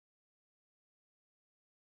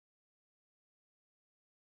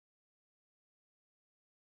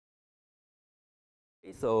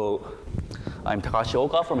So I'm Takashi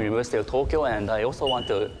Oka from University of Tokyo, and I also want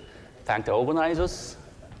to thank the organizers.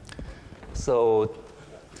 So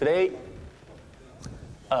today,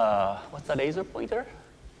 what's the laser pointer?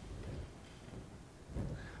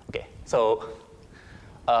 Okay, so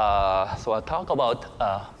I'll talk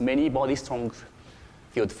about many body strong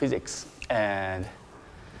field physics. And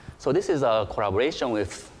so this is a collaboration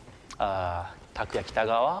with Takuya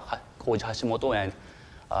Kitagawa, Koji Hashimoto, and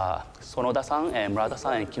Sonoda-san, and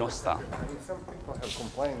Murata-san, and Kinoshi-san. Some people have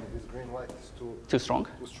complained this green light is too strong.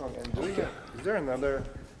 Too strong. And is there another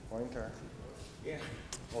pointer? Yeah.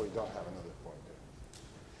 Oh, we don't have another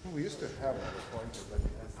pointer. We used to have another pointer, but it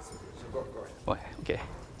has disappeared. So go ahead. Okay.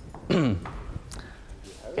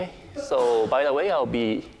 Okay. So by the way, I'll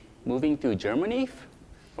be moving to Germany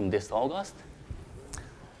from this August.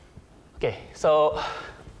 Okay. So.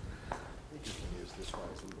 You can use this one.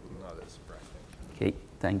 It's not as bright. Okay.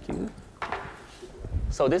 Thank you.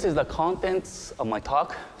 So this is the contents of my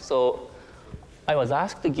talk. So I was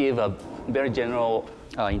asked to give a very general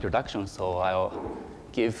introduction, so I'll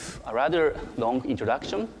give a rather long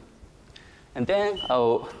introduction, and then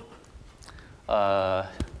I'll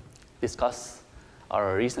discuss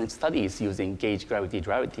our recent studies using gauge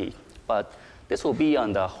gravity. But this will be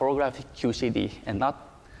on the holographic QCD, and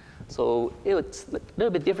not, so it's a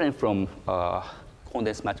little bit different from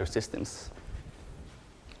condensed matter systems.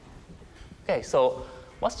 Okay, so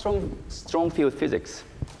what's strong field physics?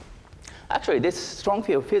 Actually, this strong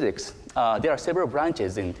field physics, there are several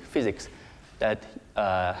branches in physics that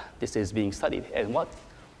this is being studied. And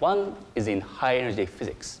one is in high energy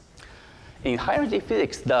physics. In high energy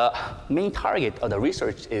physics, the main target of the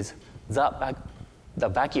research is the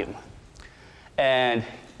vacuum. And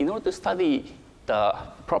in order to study the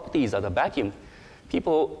properties of the vacuum,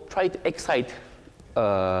 people try to excite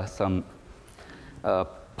some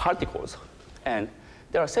particles. And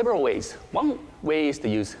there are several ways. One way is to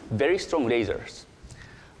use very strong lasers,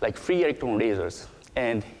 like free electron lasers.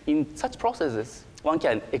 And in such processes, one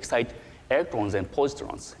can excite electrons and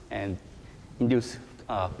positrons and induce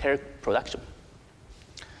pair production.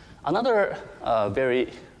 Another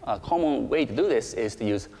very common way to do this is to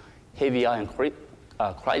use heavy ion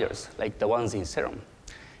colliders, like the ones in serum.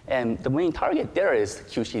 And the main target there is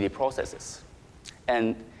QCD processes.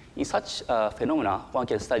 And in such phenomena, one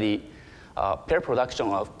can study pair production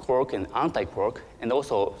of quark and anti-quark, and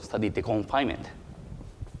also study the confinement.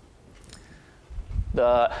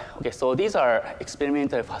 Okay, so these are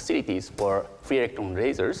experimental facilities for free electron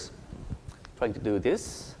lasers. Trying to do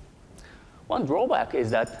this. One drawback is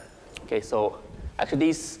that, okay, so actually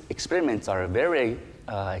these experiments are very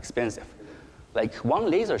expensive. Like one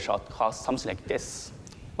laser shot costs something like this.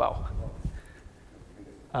 Wow.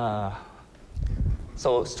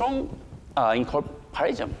 So strong in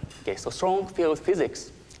comparison, okay, so strong field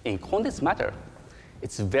physics in condensed matter,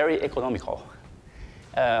 it's very economical.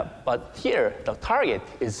 But here, the target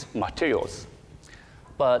is materials.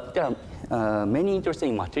 But there are many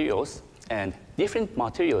interesting materials, and different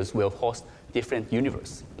materials will host different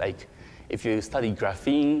universe. Like if you study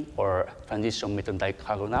graphene or transition metal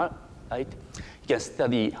dicarbonate, you can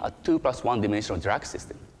study a 2+1 dimensional Dirac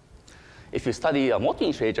system. If you study a Mott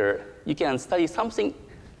insulator, you can study something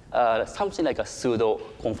like a pseudo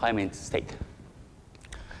confinement state.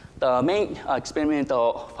 The main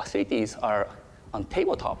experimental facilities are on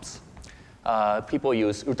tabletops. People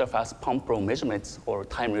use ultra-fast pump probe measurements or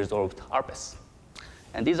time-resolved RPES.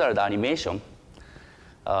 And these are the animation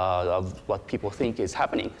of what people think is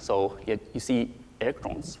happening. So you see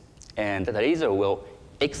electrons, and the laser will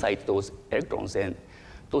excite those electrons, and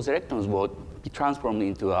those electrons will be transformed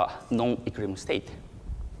into a non-equilibrium state.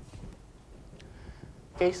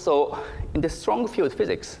 Okay, so in the strong field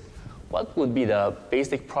physics, what would be the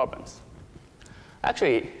basic problems?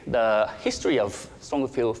 Actually, the history of strong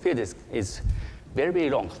field physics is very,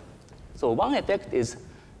 very long. So one effect is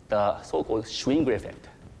the so-called Schwinger effect,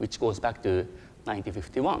 which goes back to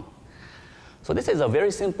 1951. So this is a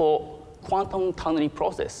very simple quantum tunneling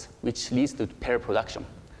process, which leads to pair production.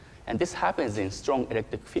 And this happens in strong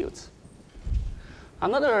electric fields.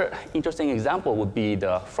 Another interesting example would be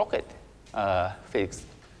the Frocket physics.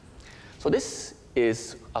 So this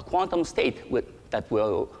is a quantum state that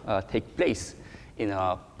will take place in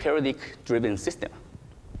a periodic-driven system.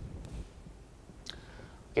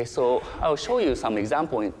 Okay, so I'll show you some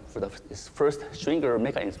example for this first Schwinger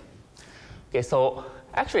mechanism. Okay, so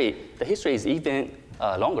actually, the history is even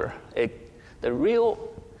longer. The real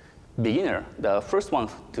beginner, the first one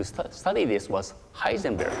to study this was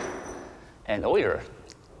Heisenberg and Euler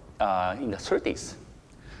in the 30s.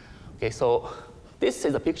 Okay, so this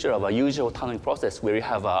is a picture of a usual tunneling process where you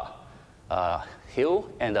have a hill,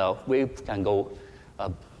 and the wave can go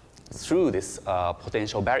through this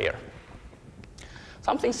potential barrier.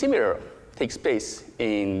 Something similar takes place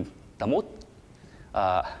in the Mott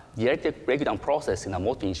electric breakdown process in a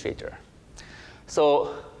Mott insulator.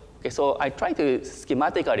 So I try to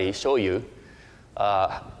schematically show you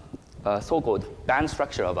a so-called band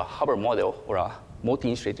structure of a Hubbard model or a Mott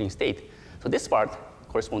insulating state. So this part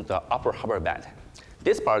corresponds to the upper Hubbard band.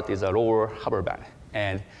 This part is a lower Hubbard band.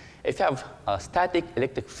 And if you have a static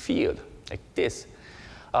electric field like this,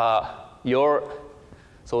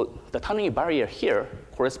 so the tunneling barrier here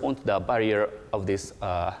corresponds to the barrier of this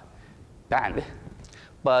band.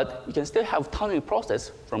 But you can still have tunneling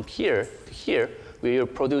process from here to here where you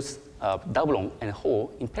produce doublon and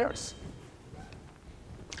hole in pairs.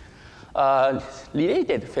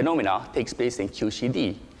 Related phenomena takes place in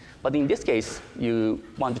QCD. But in this case, you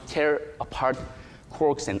want to tear apart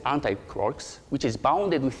quarks and anti-quarks, which is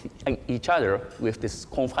bounded with each other with these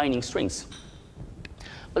confining strings.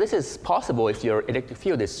 But this is possible if your electric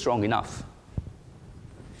field is strong enough.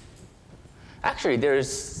 Actually, there's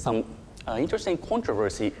some interesting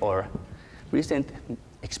controversy or recent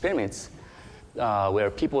experiments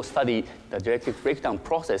where people study the electric breakdown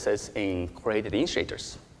processes in correlated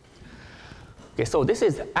insulators. Okay, so this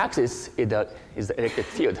is axis is the electric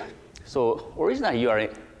field. So originally you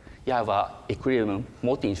have an equilibrium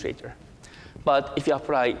Mott insulator. But if you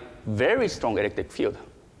apply very strong electric field,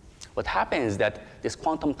 what happens is that this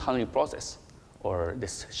quantum tunneling process or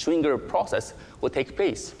this Schwinger process will take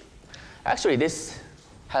place. Actually, this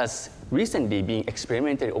has recently been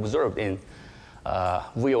experimentally observed in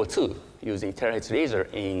VO2 using terahertz laser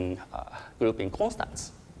in grouping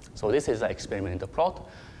constants. So this is an experimental plot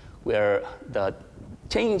where the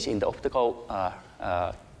change in the optical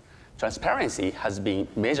transparency has been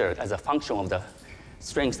measured as a function of the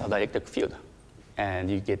strength of the electric field. And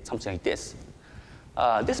you get something like this.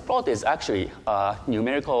 This plot is actually a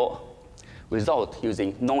numerical result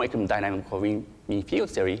using non-equilibrium dynamical mean field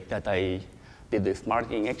theory that I did with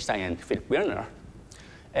Martin Eckstein and Philip Werner.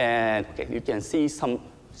 And you can see some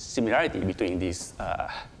similarity between these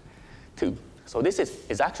two. So this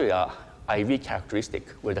is actually a IV characteristic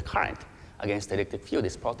where the current against the electric field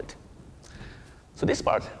is plotted. So this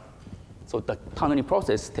part, so the tunneling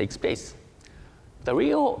process takes place. The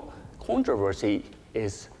real controversy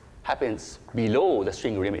happens below the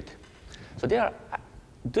string limit. So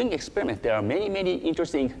doing experiments, there are many, many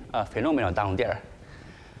interesting phenomena down there.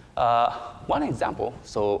 One example,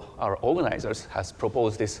 so our organizers has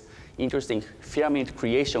proposed this interesting filament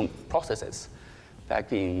creation processes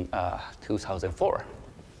back in 2004.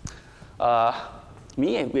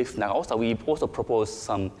 Me and with Nagaosa, we also proposed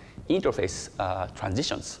some interface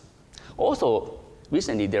transitions. Also,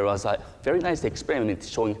 recently there was a very nice experiment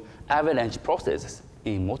showing avalanche processes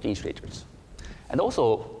in Mott insulators. And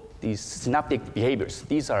also these synaptic behaviors.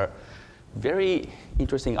 These are very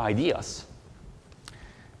interesting ideas.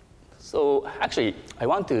 So actually,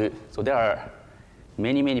 so there are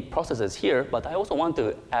many, many processes here, but I also want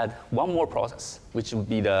to add one more process, which would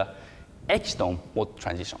be the exciton Mott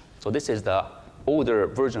transition. So this is the older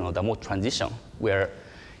version of the Mott transition, where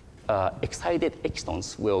excited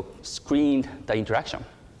excitons will screen the interaction.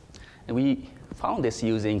 And we found this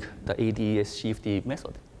using the ADS-CFT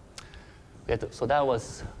method. So that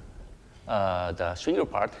was the Schwinger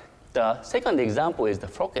part. The second example is the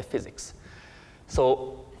Froket physics.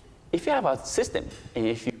 So if you have a system, and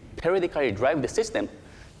if you periodically drive the system,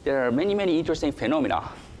 there are many, many interesting phenomena.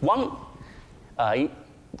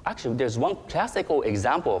 Actually, there's one classical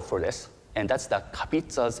example for this, and that's the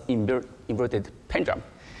Kapitza's inverted pendulum.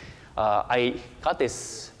 I got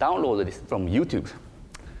this downloaded from YouTube.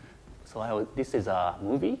 So this is a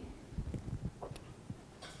movie.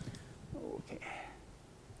 Okay.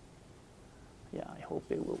 Yeah, I hope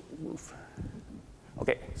it will move.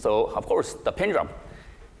 Okay, so of course, the pendulum,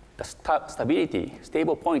 the stability,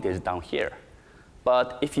 stable point is down here.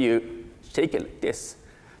 But if you shake it like this,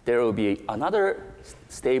 there will be another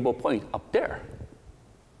stable point up there.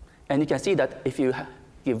 And you can see that if you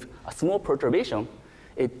give a small perturbation,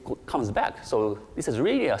 it comes back. So this is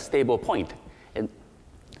really a stable point. And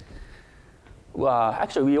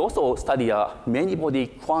actually, we also study a many-body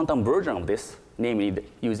quantum version of this, namely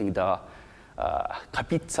using the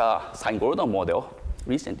Kapitza-Sine-Gordon model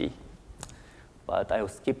recently. But I will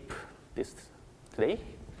skip this today.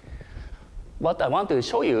 What I want to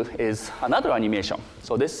show you is another animation.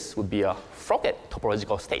 So this would be a Froket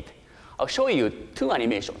topological state. I'll show you two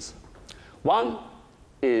animations. One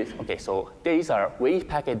is, so these are wave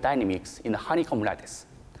packet dynamics in the honeycomb lattice.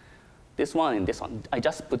 This one and this one. I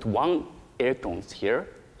just put one electrons here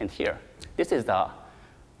and here. This is the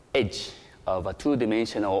edge of a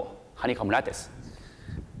two-dimensional honeycomb lattice.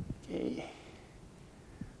 Okay.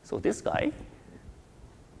 So this guy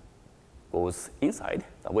goes inside,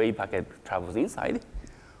 the wave packet travels inside,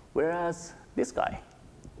 whereas this guy,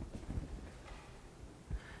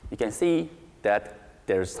 you can see that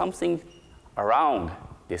there's something around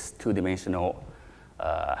this two-dimensional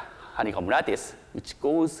honeycomb lattice which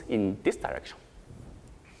goes in this direction.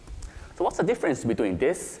 So what's the difference between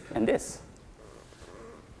this and this?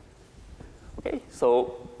 Okay,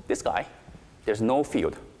 so this guy, there's no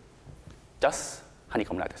field, just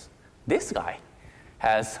honeycomb lattice. This guy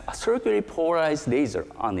has a circularly polarized laser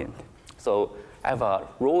on it. So I have a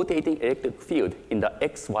rotating electric field in the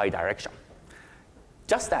XY direction.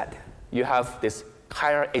 Just that, you have this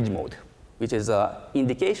chiral edge mode, which is an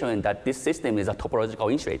indication that this system is a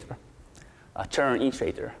topological insulator, a Chern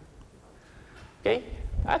insulator. Okay?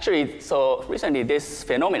 Actually, so recently this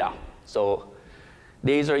phenomena, so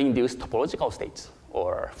laser-induced topological states,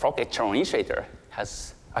 or Froket-Chern insulator,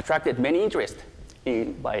 has attracted many interest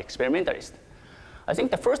by experimentalists. I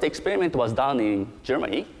think the first experiment was done in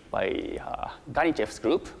Germany by Ganichev's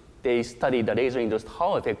group. They studied the laser-induced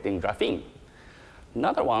Hall effect in graphene.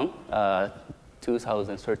 Another one,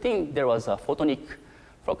 2013, there was a photonic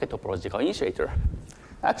Froket topological insulator.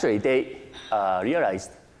 Actually, they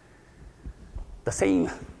realized the same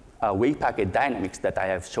wave packet dynamics that I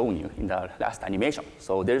have shown you in the last animation.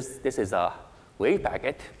 So this is a wave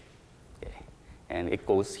packet, okay, and it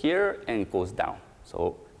goes here and it goes down.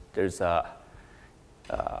 So there's a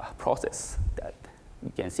process that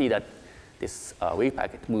you can see that this wave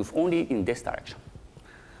packet moves only in this direction.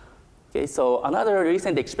 Okay, so another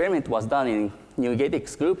recent experiment was done in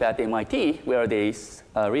Newgate's group at MIT, where they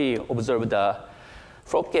really observed the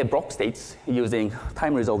Froket block states using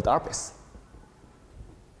time-resolved RPS.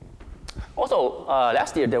 Also,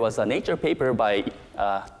 last year there was a Nature paper by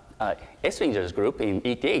Esslinger's group in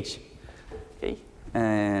ETH. Okay,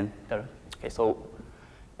 and okay, so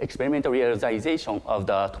experimental realization of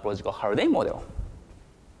the topological Haldane model.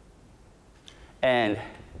 And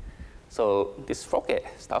so this Froket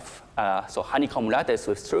stuff, so honeycomb lattice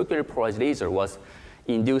with circular polarized laser was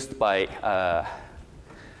induced by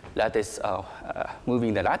lattice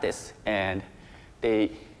moving the lattice, and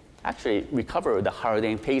they actually recovered the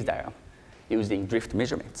Haldane phase diagram using drift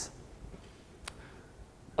measurements.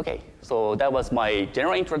 Okay, so that was my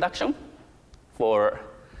general introduction for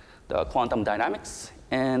the quantum dynamics.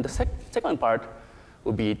 And the second part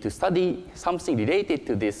would be to study something related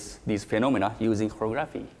to these phenomena using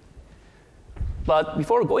holography. But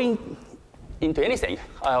before going into anything,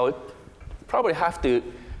 I would probably have to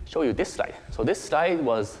show you this slide. So this slide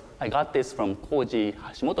I got this from Koji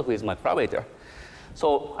Hashimoto, who is my collaborator.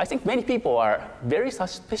 So I think many people are very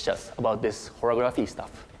suspicious about this holography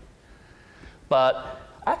stuff. But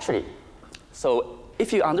actually, so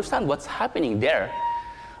if you understand what's happening there,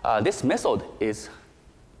 this method is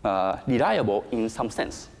reliable in some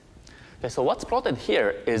sense. Okay, so what's plotted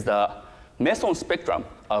here is the meson spectrum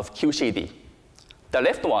of QCD. The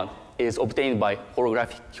left one is obtained by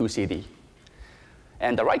holographic QCD.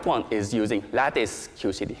 And the right one is using lattice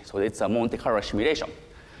QCD. So it's a Monte Carlo simulation.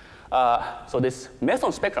 So this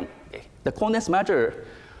meson spectrum, okay, the condensed matter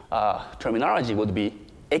terminology would be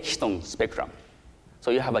exciton spectrum. So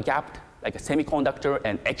you have a gap, like a semiconductor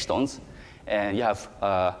and excitons, and you have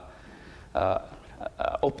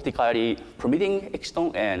optically permitting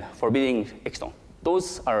exciton and forbidding exciton.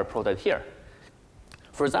 Those are plotted here.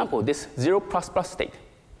 For example, this 0++ state,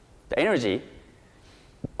 the energy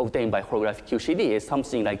obtained by holographic QCD is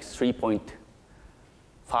something like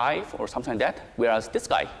 3.5 or something like that, whereas this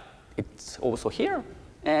guy, it's also here,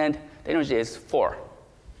 and the energy is 4.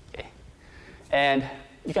 Okay. And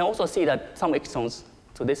you can also see that some excitons,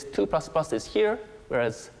 so this 2++ is here,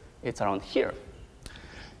 whereas it's around here.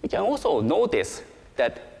 You can also notice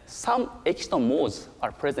that some exciton modes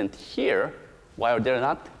are present here, while they're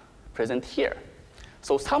not present here.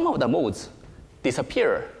 So some of the modes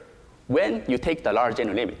disappear when you take the large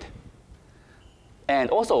N limit. And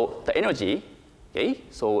also the energy, okay,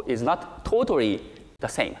 so is not totally the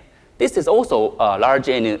same. This is also a large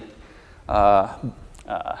N,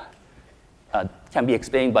 can be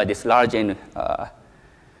explained by this large N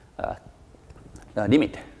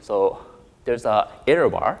limit. So there's an error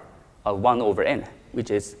bar of 1 over N, which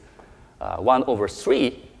is 1 over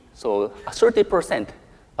 3. So a 30%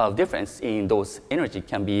 of difference in those energy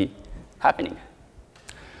can be happening.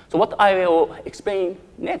 So what I will explain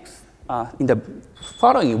next in the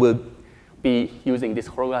following will be using this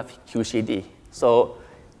holographic QCD. So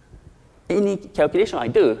any calculation I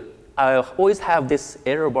do, I'll always have this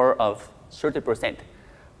error bar of 30%.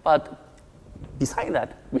 But besides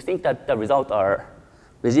that, we think that the results are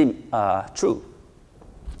true.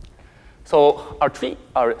 So actually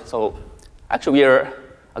we are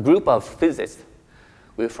a group of physicists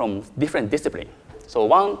from different disciplines. So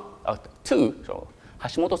so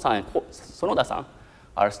Hashimoto-san and Sonoda-san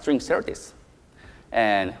are string theorists.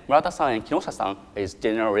 And Murata-san and Kinoshita-san is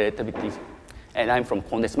general relativity. And I'm from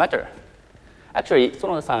condensed matter. Actually,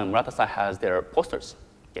 Sonoda-san and Murata-san has their posters.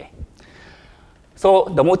 Okay. So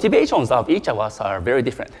the motivations of each of us are very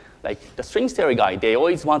different. Like the string theory guy, they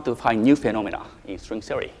always want to find new phenomena in string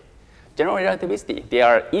theory. General relativity, they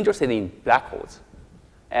are interested in black holes.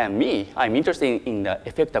 And me, I'm interested in the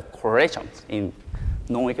effect of correlations in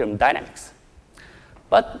non-equilibrium dynamics.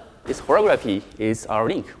 But this holography is our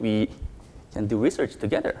link. We can do research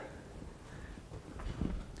together.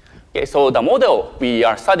 Okay, so the model we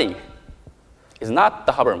are studying is not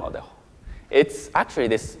the Hubbard model. It's actually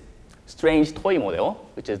this strange toy model,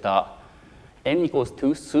 which is the n equals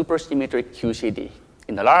 2 supersymmetric QCD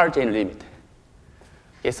in the large n limit.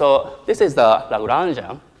 Okay, so this is the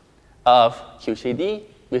Lagrangian of QCD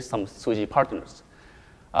with some Suji partners.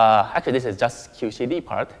 Actually, this is just QCD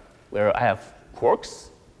part where I have quarks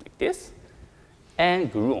like this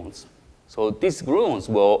and gluons. So these gluons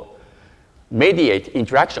will mediate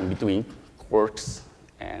interaction between quarks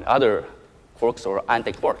and other quarks or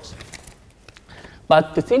anti-quarks.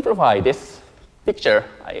 But to simplify this picture,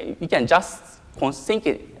 you can just think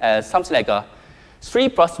it as something like a 3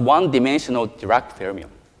 plus 1 dimensional Dirac fermion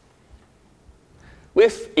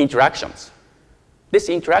with interactions. This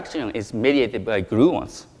interaction is mediated by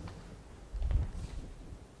gluons.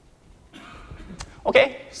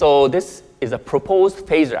 Okay, so this is a proposed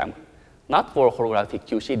phase diagram, not for holographic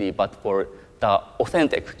QCD, but for the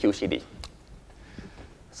authentic QCD.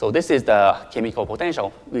 So this is the chemical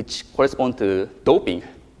potential, which corresponds to doping.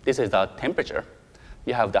 This is the temperature.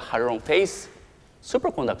 You have the hadron phase,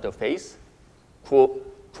 superconductor phase,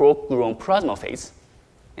 quark-gluon plasma phase,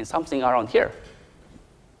 and something around here.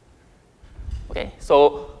 Okay,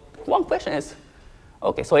 so one question is,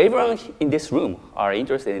 okay, so everyone in this room are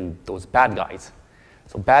interested in those bad guys.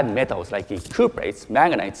 So bad metals like cuprates,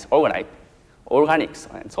 manganites, organics,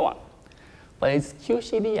 and so on. But is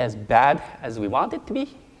QCD as bad as we want it to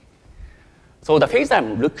be? So the phase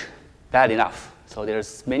diagram look bad enough. So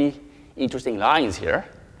there's many interesting lines here.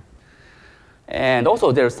 And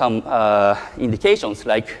also there's some indications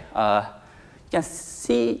like you can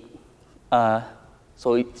see,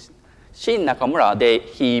 so Shin Nakamura,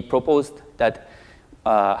 he proposed that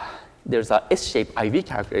there's a S-shaped IV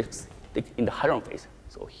characteristic in the hadron phase.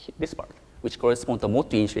 So this part, which corresponds to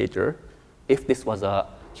Mott insulator if this was a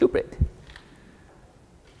cuprate.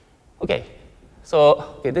 Okay,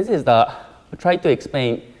 so this is the, I tried to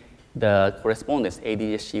explain the correspondence,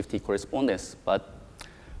 ADS-CFT correspondence, but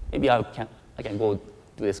maybe I can go do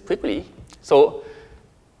this quickly. So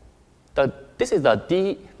this is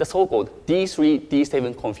the so-called D3,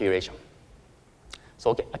 D7 configuration.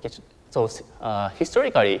 So,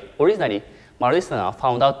 historically, originally, Marissana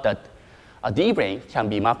found out that a D brane can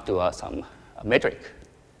be mapped to some metric.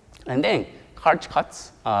 And then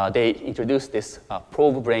Karch-Katz, they introduced this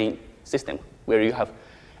probe brane system where you have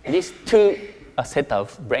at least two set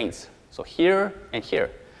of branes. So here and here,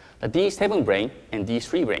 the D7 brane and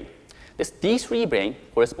D3 brane. This D3 brane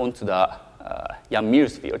corresponds to the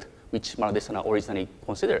Yang-Mills field, which Marissana originally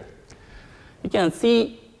considered. You can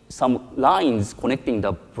see some lines connecting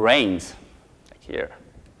the branes, like here.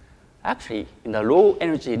 Actually, in the low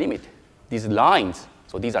energy limit, these lines,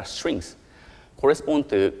 so these are strings, correspond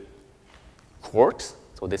to quarks.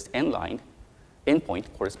 So this N line, endpoint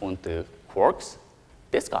corresponds to quarks.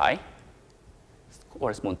 This guy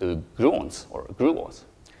corresponds to gluons or gluons.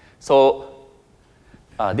 So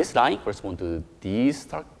this line corresponds to these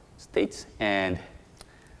states, and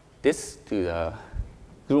this to the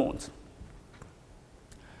gluons.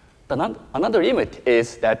 Another limit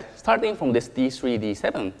is that starting from this D3,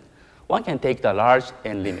 D7, one can take the large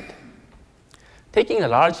N limit. Taking the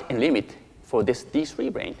large N limit for this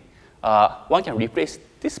D3 brane, one can replace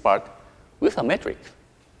this part with a metric,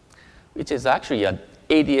 which is actually an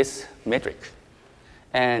ADS metric.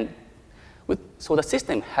 And so the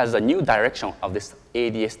system has a new direction of this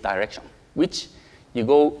ADS direction, which you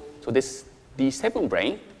go to this D7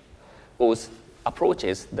 brane,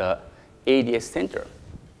 approaches the ADS center.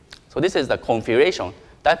 So this is the configuration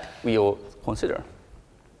that we will consider.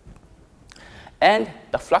 And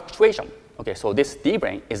the fluctuation. Okay, so this D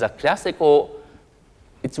brane is a classical,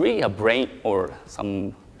 it's really a brane or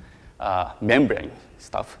some membrane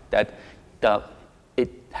stuff that it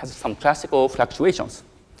has some classical fluctuations.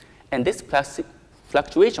 And this classic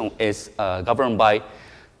fluctuation is governed by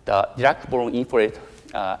the Dirac-Bourne infrared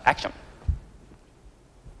action.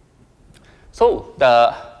 So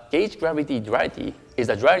the gauge gravity duality is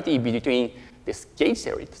the duality between this gauge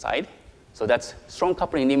theory side. So that's strong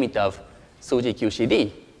coupling limit of Suji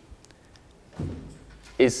QCD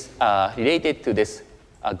is related to this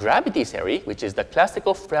gravity theory, which is the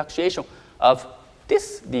classical fluctuation of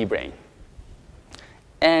this D brane.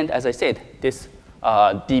 And as I said, this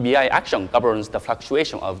dBi action governs the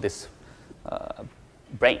fluctuation of this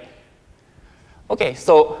brane. Okay,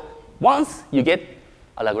 so once you get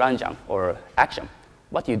a Lagrangian or action,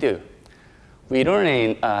 what you do? We learn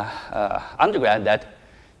in undergrad that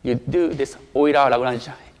you do this Euler-Lagrange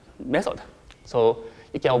method. So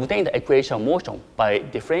you can obtain the equation of motion by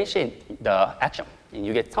differentiating the action, and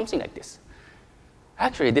you get something like this.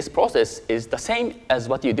 Actually, this process is the same as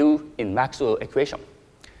what you do in Maxwell equation.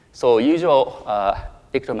 So usual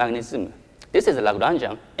electromagnetism, this is a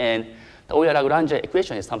Lagrangian, and the Euler-Lagrange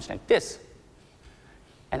equation is something like this.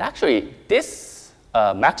 And actually, this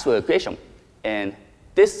Maxwell equation and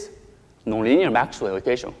this nonlinear Maxwell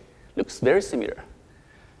equation looks very similar.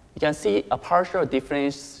 You can see a partial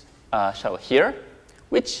differential here,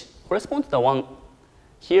 which corresponds to the one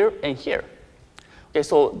here and here. Okay,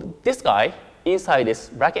 so this guy inside this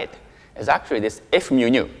bracket is actually this F mu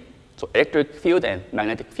nu, so electric field and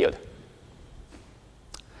magnetic field.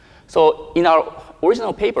 So in our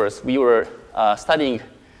original papers, we were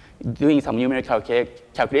doing some numerical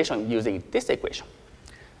calculation using this equation.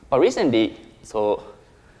 But recently, so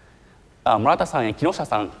Murata-san and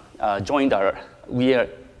Kinoshita-san joined we are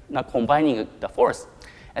now combining the force.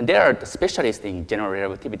 And they are the specialists in general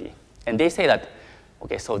relativity. And they say that,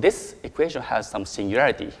 okay, so this equation has some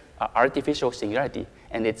singularity, artificial singularity,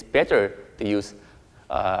 and it's better to use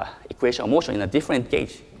equation of motion in a different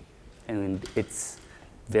gauge. And it's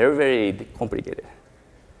very, very complicated.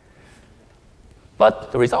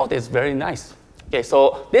 But the result is very nice. Okay,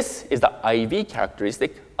 so this is the IV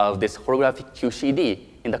characteristic of this holographic QCD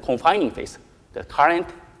in the confining phase, the current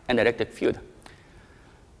and electric field.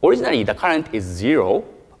 Originally, the current is 0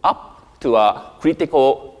 up to a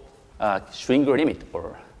critical Schwinger limit,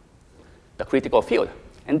 or the critical field.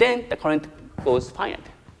 And then the current goes finite.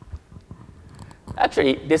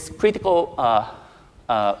 Actually, this critical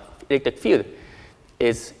electric field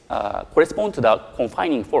is corresponds to the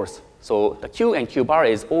confining force. So the Q and Q bar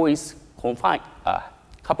is always confined,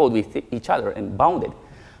 coupled with each other and bounded.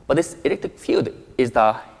 But this electric field is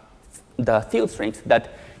the field strength that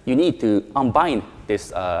you need to unbind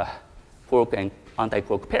this quark and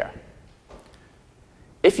anti-quark pair.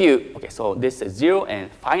 If you, okay, so this is 0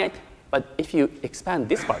 and finite, but if you expand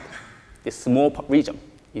this part, this small region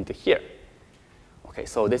into here, okay,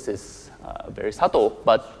 so this is very subtle,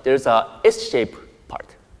 but there's a S-shaped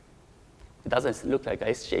part. It doesn't look like a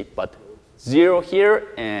S-shape, but 0 here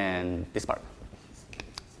and this part.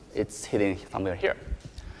 It's hidden somewhere here.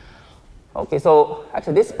 Okay, so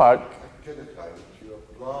actually this part. You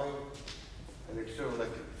apply an external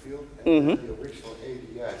electric field and the original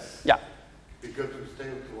ADS. Yeah. Because we stay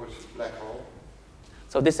towards the black hole.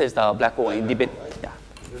 So this is the black hole in the bit. Right? Yeah.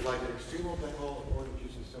 There's like an extremal black hole or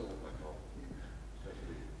just a thermal black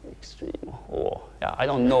hole. Extreme. Oh, yeah. I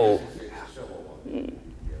don't know. It's a thermal one.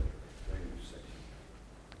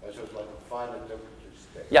 So it's like a finite temperature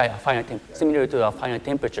state. Yeah, finite temperature, similar to a finite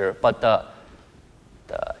temperature, but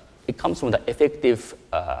it comes from the effective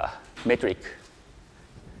metric.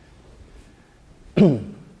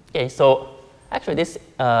 Okay, so actually this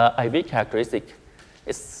IV characteristic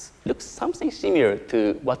looks something similar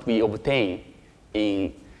to what we obtain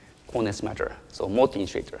in condensed matter, so Mott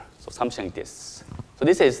insulator, so something like this. So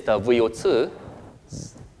this is the VO2,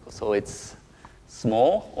 so it's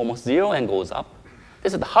small, almost 0 and goes up.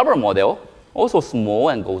 This is the Haber model, also small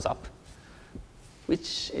and goes up,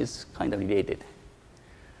 which is kind of related.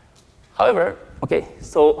 However, okay,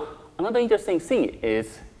 so another interesting thing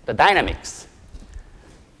is the dynamics.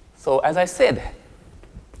 So as I said,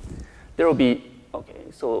 there will be,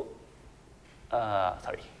 okay, so,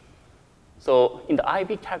 sorry. So in the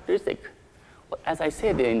IV characteristic, as I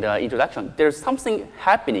said in the introduction, there's something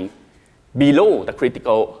happening below the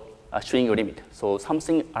critical Schwinger limit. So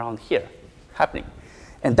something around here happening.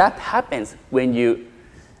 And that happens when you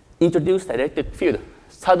introduce the electric field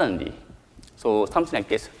suddenly. So something like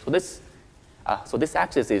this. So this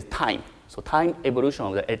axis is time. So time evolution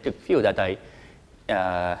of the electric field that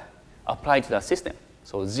I applied to the system.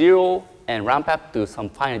 So 0 and ramp up to some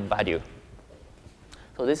finite value.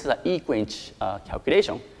 So this is an equinch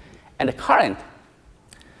calculation. And the current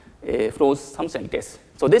flows something like this.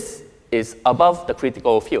 So this is above the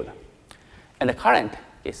critical field. And the current,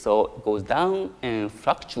 okay, so it goes down and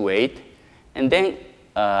fluctuate, and then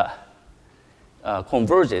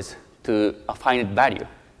converges to a finite value.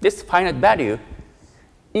 This finite value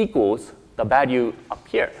equals the value up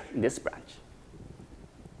here in this branch.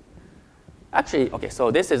 Actually, okay, so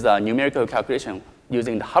this is a numerical calculation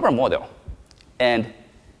using the Hubbard model. And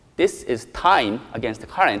this is time against the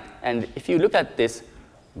current. And if you look at this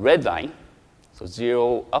red line, so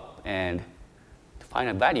 0 up and the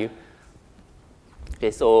finite value,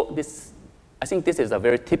 okay, so this, I think this is a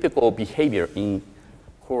very typical behavior in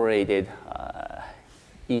correlated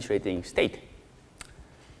insulating state.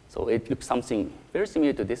 So it looks something very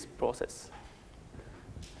similar to this process.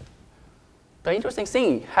 The interesting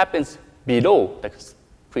thing happens below the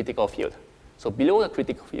critical field. So below the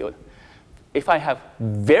critical field, if I have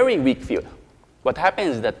very weak field, what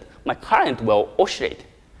happens is that my current will oscillate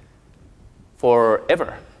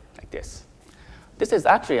forever like this. This is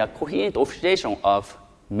actually a coherent oscillation of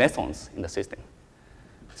mesons in the system.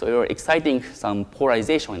 So you're exciting some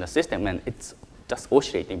polarization in the system, and it's just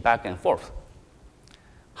oscillating back and forth.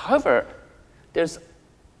 However, there's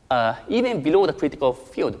even below the critical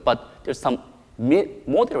field, but there's some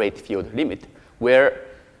moderate field limit where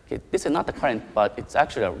okay, this is not the current, but it's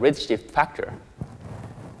actually a redshift factor.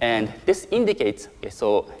 And this indicates, okay,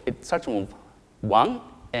 so it starts from 1,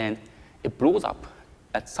 and it blows up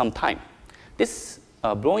at some time. This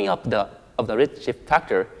blowing up of the redshift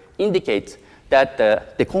factor indicates that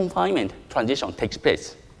the confinement transition takes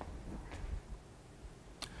place.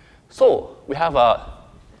 So we have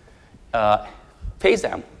a phase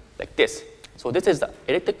diagram like this. So this is the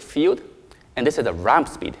electric field, and this is the ramp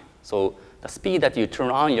speed. So the speed that you turn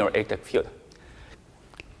on your electric field.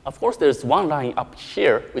 Of course, there's one line up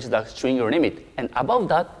here, which is the Schwinger limit. And above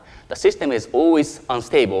that, the system is always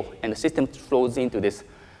unstable, and the system flows into this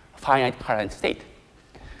finite current state.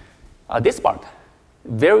 This part,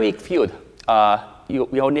 very weak field,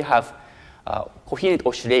 we only have coherent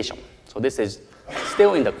oscillation. So this is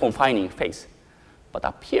still in the confining phase. But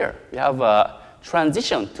up here, we have a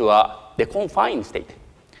transition to a deconfined state.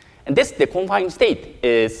 And this deconfined state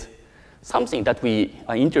is something that we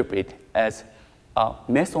interpret as a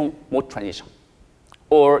meson-Mott transition.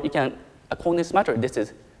 Or you can, according to this matter, this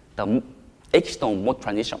is the Ekstone-Mott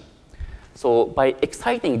transition. So by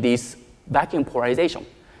exciting this vacuum polarization,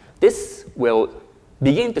 this will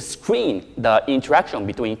begin to screen the interaction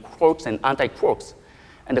between quarks and anti-quarks.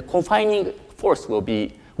 And the confining force will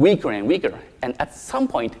be weaker and weaker. And at some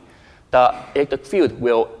point, the electric field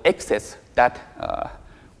will excess that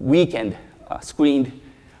weakened, screened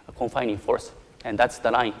confining force. And that's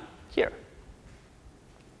the line here.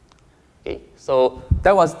 Okay, so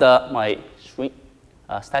that was my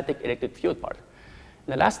static electric field part.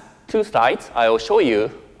 In the last 2 slides, I will show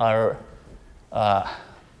you our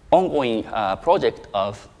ongoing project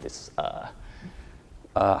of this.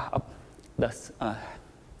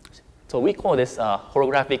 So we call this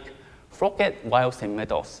holographic Froket wire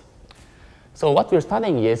semimetals. So what we're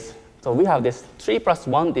studying is, so we have this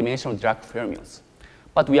 3+1 dimensional Dirac fermions,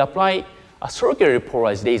 but we apply a circular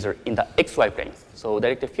polarized laser in the XY plane. So the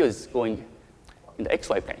electric field is going in the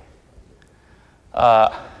XY plane.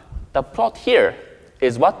 The plot here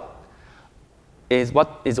is what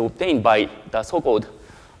is obtained by the so-called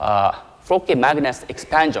Froket magnus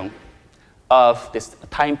expansion of this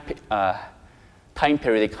time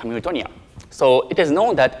periodic Hamiltonian. So it is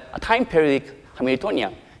known that a time periodic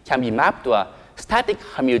Hamiltonian can be mapped to a static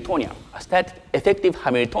Hamiltonian, a static effective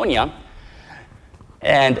Hamiltonian.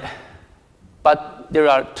 But there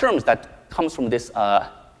are terms that comes from this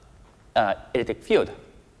electric field.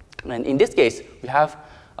 And in this case, we have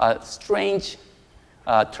a strange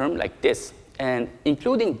term like this. And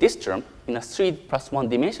including this term in a 3+1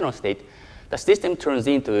 dimensional state, the system turns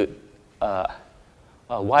into a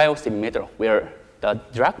wire semimeter where the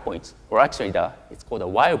Dirac points, or actually it's called a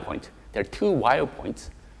wire point. There are 2 wire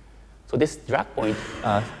points. So this Dirac point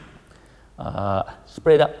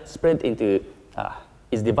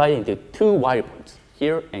is divided into 2 wire points,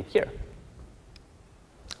 here and here.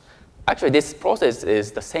 Actually, this process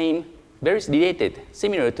is the same, very related,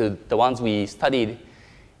 similar to the ones we studied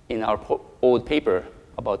in our old paper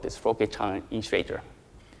about this Froket-Chan insulator.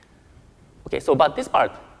 Okay, so but this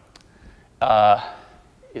part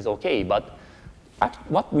is okay, but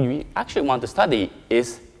what we actually want to study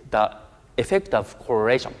is the effect of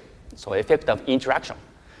correlation, so effect of interaction.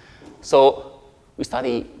 So we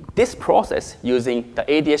study this process using the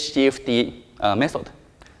ADS-GFT method.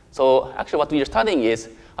 So actually what we are studying is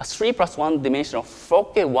a 3+1 dimensional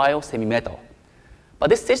Froket wire semimetal. But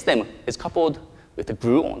this system is coupled with the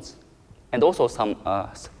gluons and also some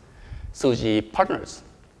SUJI partners.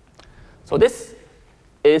 So this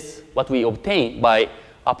is what we obtain by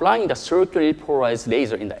applying the circularly polarized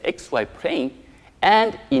laser in the XY plane,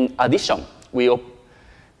 and in addition,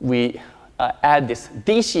 we add this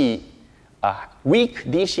DC, weak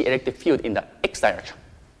DC electric field in the X direction.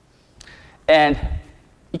 And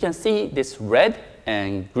you can see this red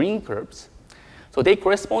and green curves. So they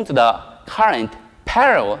correspond to the current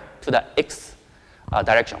parallel to the X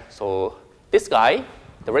direction. So this guy,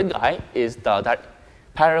 the red guy, is the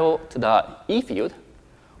parallel to the E field,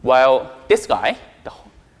 while this guy,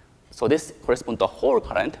 so this corresponds to the Hall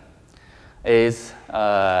current, is,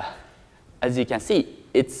 as you can see,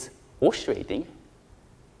 it's oscillating,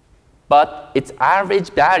 but its average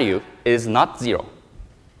value is not 0,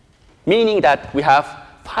 meaning that we have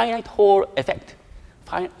finite Hall effect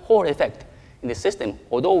in the system,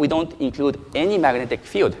 although we don't include any magnetic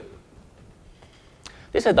field.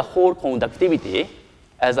 This is the Hall conductivity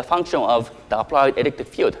as a function of the applied electric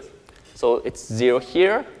field. So it's 0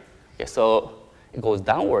 here, okay, so it goes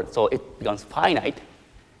downward, so it becomes finite.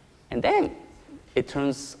 And then it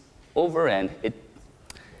turns over and it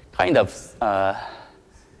kind of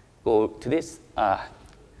go to this.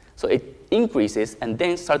 So it increases and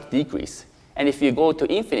then starts to decrease. And if you go to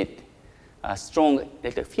infinite strong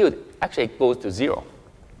electric field, actually it goes to 0.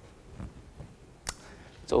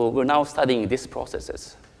 So we're now studying these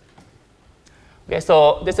processes. Okay,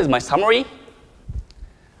 so this is my summary.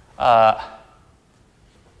 We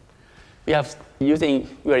are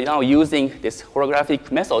now using this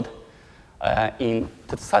holographic method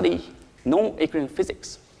to study non-equilibrium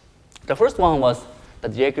physics. The first one was the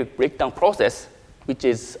dielectric breakdown process, which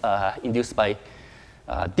is induced by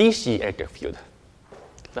DC electric field.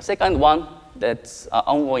 The second one that's an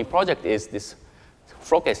ongoing project is this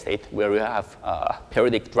Froket state, where we have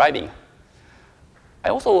periodic driving. I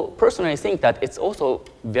also personally think that it's also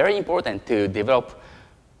very important to develop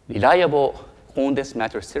reliable condensed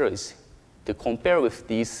matter series to compare with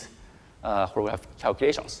these holographic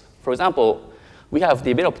calculations. For example, we have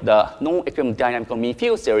developed the non-equilibrium dynamical mean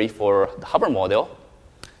field theory for the Hubbard model,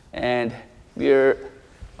 and we're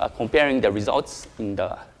comparing the results in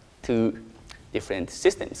the two different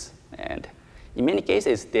systems. And in many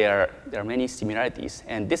cases, there are many similarities,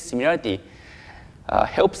 and this similarity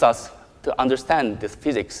helps us to understand this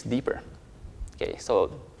physics deeper. Okay,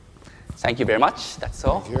 so thank you very much. That's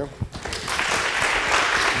all. Thank you.